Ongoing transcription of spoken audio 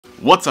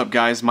What's up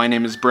guys, my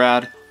name is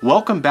Brad.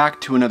 Welcome back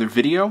to another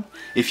video.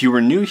 If you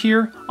are new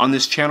here, on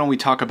this channel we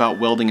talk about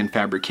welding and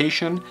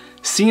fabrication,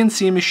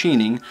 CNC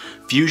machining,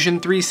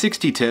 Fusion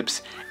 360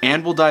 tips,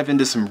 and we'll dive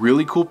into some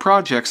really cool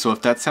projects, so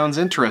if that sounds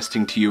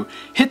interesting to you,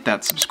 hit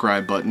that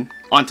subscribe button.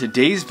 On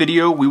today's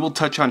video, we will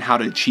touch on how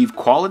to achieve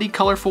quality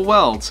colorful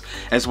welds,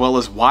 as well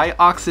as why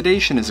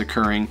oxidation is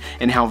occurring,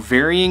 and how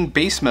varying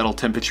base metal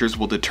temperatures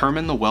will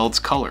determine the weld's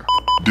color.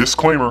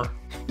 Disclaimer.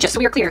 Just so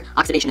we are clear,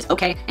 oxidation is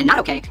okay and not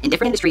okay in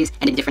different industries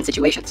and in different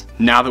situations.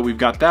 Now that we've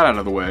got that out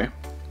of the way,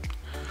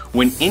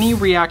 when any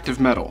reactive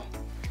metal,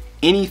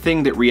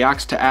 anything that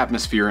reacts to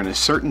atmosphere in a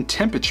certain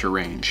temperature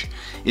range,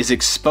 is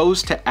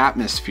exposed to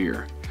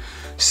atmosphere,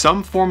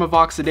 some form of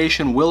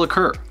oxidation will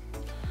occur.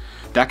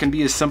 That can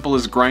be as simple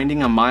as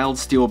grinding a mild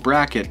steel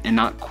bracket and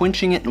not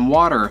quenching it in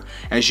water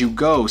as you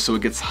go, so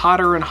it gets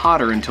hotter and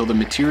hotter until the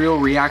material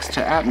reacts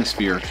to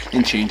atmosphere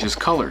and changes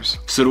colors.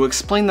 So to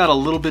explain that a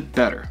little bit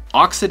better,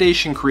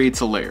 oxidation creates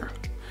a layer,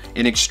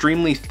 an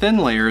extremely thin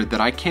layer that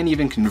I can't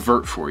even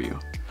convert for you.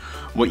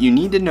 What you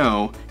need to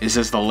know is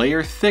as the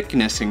layer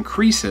thickness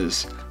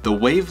increases, the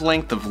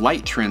wavelength of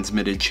light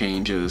transmitted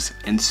changes,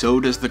 and so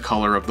does the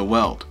color of the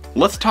weld.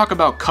 Let's talk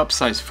about cup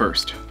size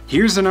first.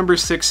 Here's a number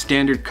 6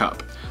 standard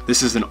cup.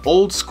 This is an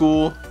old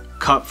school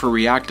cup for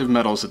reactive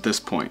metals at this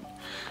point.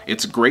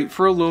 It's great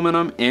for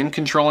aluminum and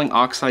controlling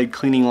oxide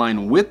cleaning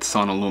line widths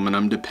on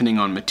aluminum depending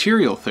on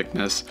material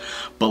thickness,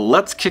 but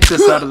let's kick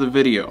this out of the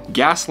video.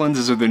 Gas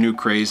lenses are the new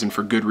craze, and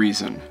for good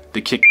reason.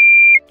 They kick,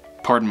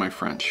 pardon my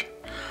French.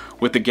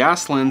 With the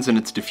gas lens and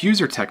its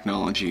diffuser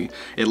technology,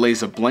 it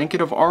lays a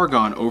blanket of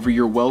argon over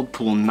your weld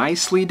pool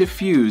nicely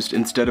diffused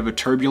instead of a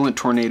turbulent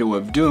tornado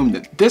of doom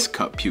that this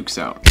cup pukes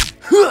out.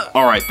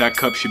 Alright, that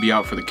cup should be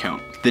out for the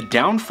count. The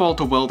downfall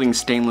to welding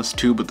stainless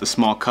tube with a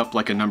small cup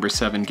like a number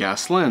 7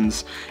 gas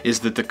lens is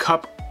that the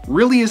cup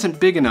really isn't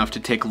big enough to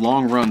take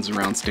long runs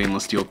around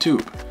stainless steel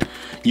tube.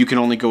 You can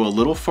only go a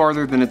little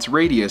farther than its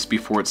radius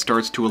before it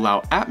starts to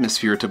allow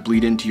atmosphere to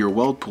bleed into your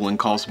weld pool and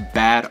cause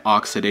bad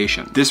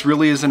oxidation. This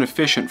really isn't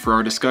efficient for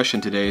our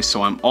discussion today,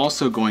 so I'm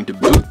also going to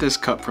boot this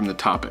cup from the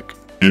topic.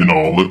 In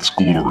all its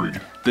glory.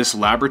 This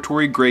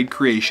laboratory grade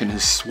creation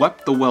has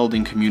swept the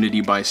welding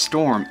community by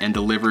storm and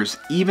delivers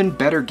even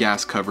better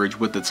gas coverage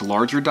with its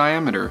larger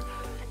diameter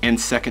and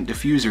second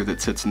diffuser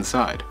that sits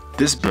inside.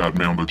 This Bad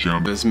Mamba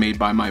Jam is made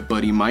by my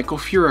buddy Michael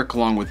Furick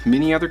along with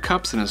many other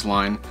cups in his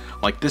line,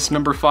 like this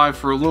number 5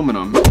 for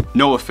aluminum.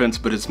 No offense,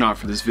 but it's not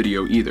for this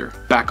video either.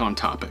 Back on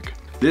topic.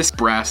 This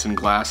brass and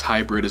glass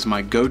hybrid is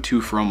my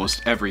go-to for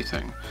almost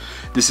everything.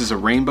 This is a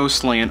rainbow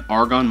slant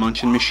argon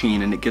munchin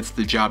machine, and it gets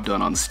the job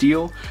done on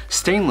steel,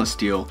 stainless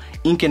steel,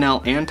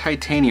 Inconel, and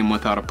titanium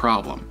without a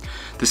problem.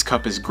 This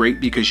cup is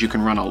great because you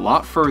can run a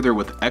lot further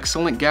with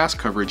excellent gas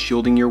coverage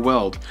shielding your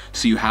weld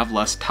so you have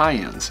less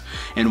tie-ins,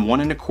 and 1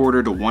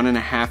 1/4 to 1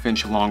 1/2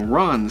 inch long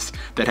runs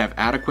that have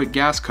adequate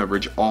gas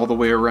coverage all the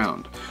way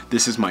around.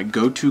 This is my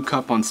go-to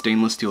cup on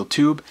stainless steel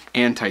tube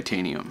and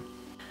titanium.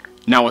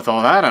 Now with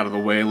all that out of the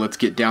way, let's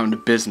get down to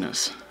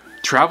business.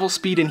 Travel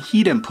speed and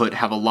heat input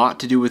have a lot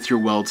to do with your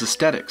weld's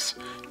aesthetics.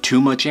 Too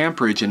much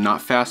amperage and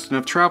not fast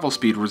enough travel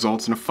speed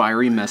results in a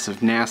fiery mess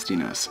of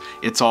nastiness.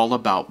 It's all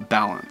about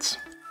balance.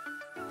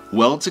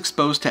 Welds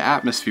exposed to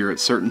atmosphere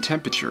at certain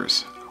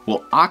temperatures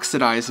will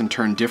oxidize and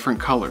turn different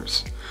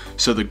colors.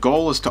 So the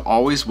goal is to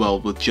always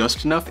weld with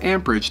just enough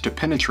amperage to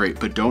penetrate,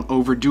 but don't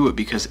overdo it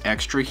because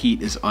extra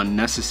heat is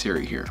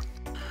unnecessary here.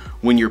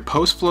 When your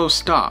post-flow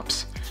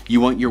stops, you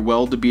want your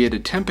weld to be at a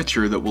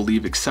temperature that will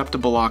leave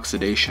acceptable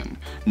oxidation,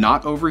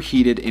 not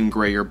overheated in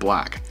gray or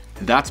black.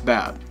 That's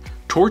bad.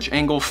 Torch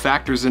angle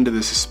factors into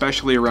this,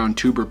 especially around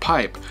tube or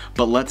pipe,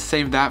 but let's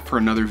save that for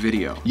another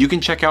video. You can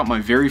check out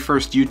my very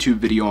first YouTube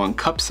video on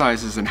cup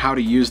sizes and how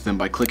to use them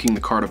by clicking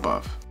the card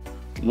above.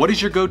 What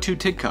is your go-to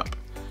TIG cup?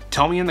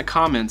 Tell me in the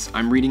comments,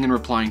 I'm reading and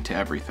replying to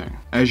everything.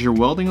 As you're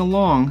welding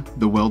along,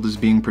 the weld is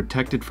being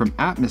protected from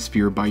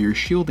atmosphere by your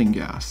shielding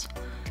gas.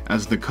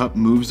 As the cup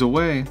moves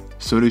away,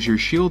 so does your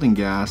shielding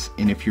gas,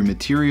 and if your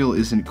material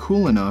isn't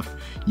cool enough,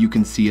 you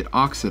can see it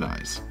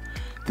oxidize.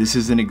 This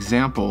is an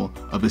example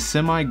of a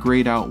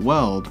semi-grayed out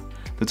weld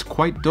that's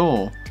quite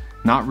dull,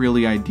 not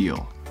really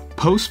ideal.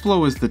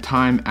 Post-flow is the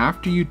time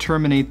after you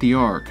terminate the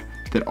arc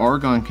that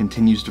argon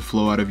continues to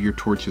flow out of your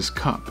torch's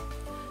cup.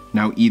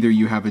 Now either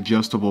you have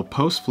adjustable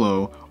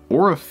post-flow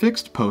or a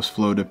fixed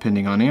post-flow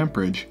depending on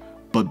amperage,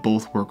 but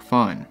both work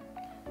fine.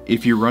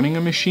 If you're running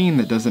a machine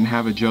that doesn't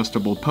have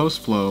adjustable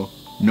post-flow,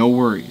 no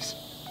worries.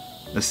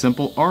 A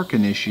simple arc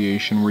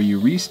initiation where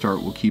you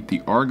restart will keep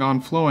the argon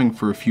flowing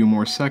for a few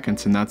more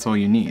seconds, and that's all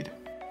you need.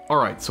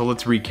 Alright, so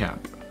let's recap.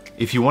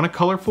 If you want a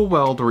colorful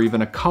weld or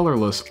even a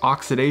colorless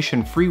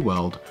oxidation-free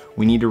weld,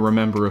 we need to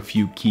remember a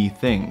few key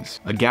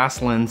things. A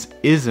gas lens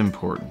is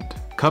important.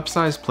 Cup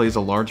size plays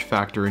a large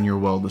factor in your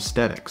weld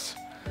aesthetics.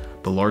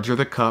 The larger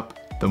the cup,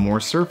 the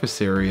more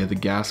surface area the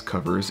gas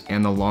covers,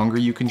 and the longer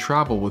you can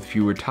travel with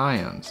fewer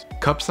tie-ins.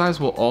 Cup size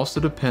will also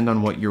depend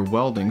on what you're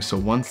welding, so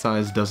one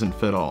size doesn't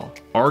fit all.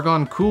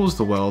 Argon cools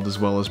the weld as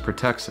well as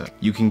protects it.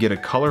 You can get a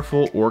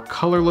colorful or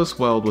colorless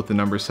weld with the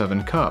number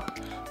 7 cup,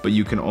 but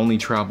you can only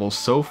travel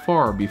so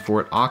far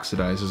before it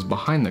oxidizes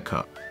behind the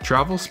cup.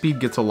 Travel speed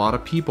gets a lot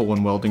of people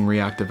when welding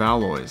reactive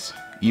alloys.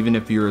 Even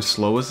if you're as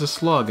slow as a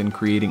slug in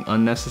creating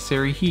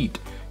unnecessary heat,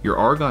 your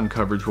argon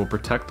coverage will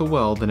protect the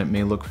weld and it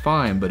may look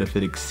fine, but if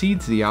it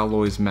exceeds the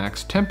alloy's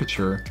max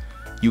temperature,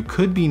 you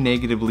could be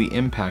negatively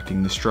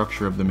impacting the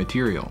structure of the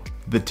material.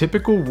 The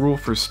typical rule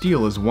for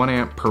steel is 1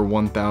 amp per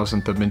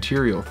 1,000th of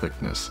material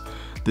thickness.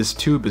 This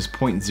tube is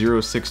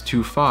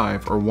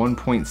 0.0625 or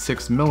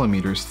 1.6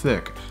 millimeters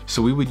thick,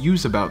 so we would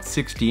use about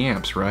 60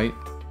 amps, right?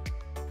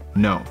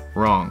 No,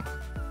 wrong.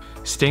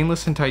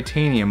 Stainless and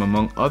titanium,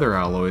 among other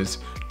alloys,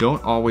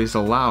 don't always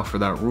allow for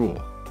that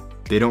rule.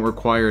 They don't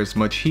require as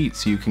much heat,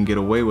 so you can get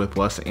away with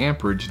less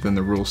amperage than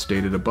the rule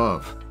stated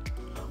above.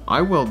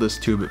 I weld this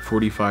tube at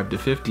 45 to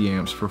 50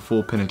 amps for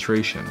full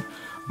penetration.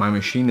 My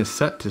machine is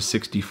set to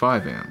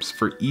 65 amps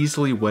for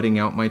easily wetting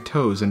out my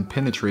toes and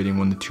penetrating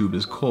when the tube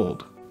is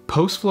cold.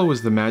 Post-flow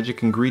is the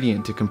magic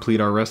ingredient to complete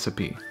our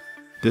recipe.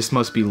 This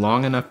must be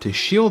long enough to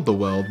shield the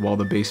weld while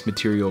the base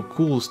material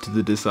cools to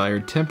the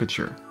desired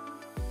temperature.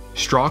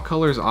 Straw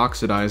colors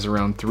oxidize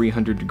around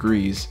 300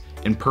 degrees,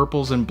 and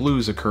purples and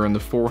blues occur in the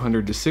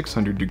 400 to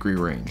 600 degree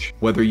range.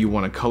 Whether you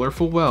want a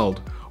colorful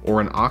weld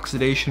or an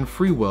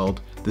oxidation-free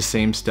weld, the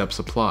same steps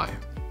apply.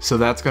 So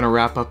that's gonna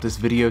wrap up this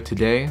video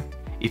today.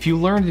 If you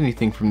learned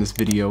anything from this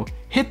video,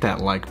 hit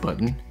that like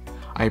button.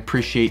 I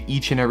appreciate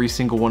each and every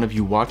single one of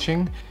you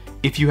watching.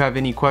 If you have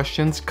any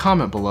questions,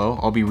 comment below.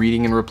 I'll be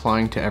reading and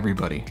replying to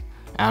everybody.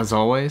 As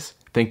always,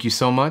 thank you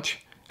so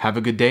much. Have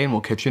a good day and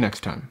we'll catch you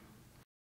next time.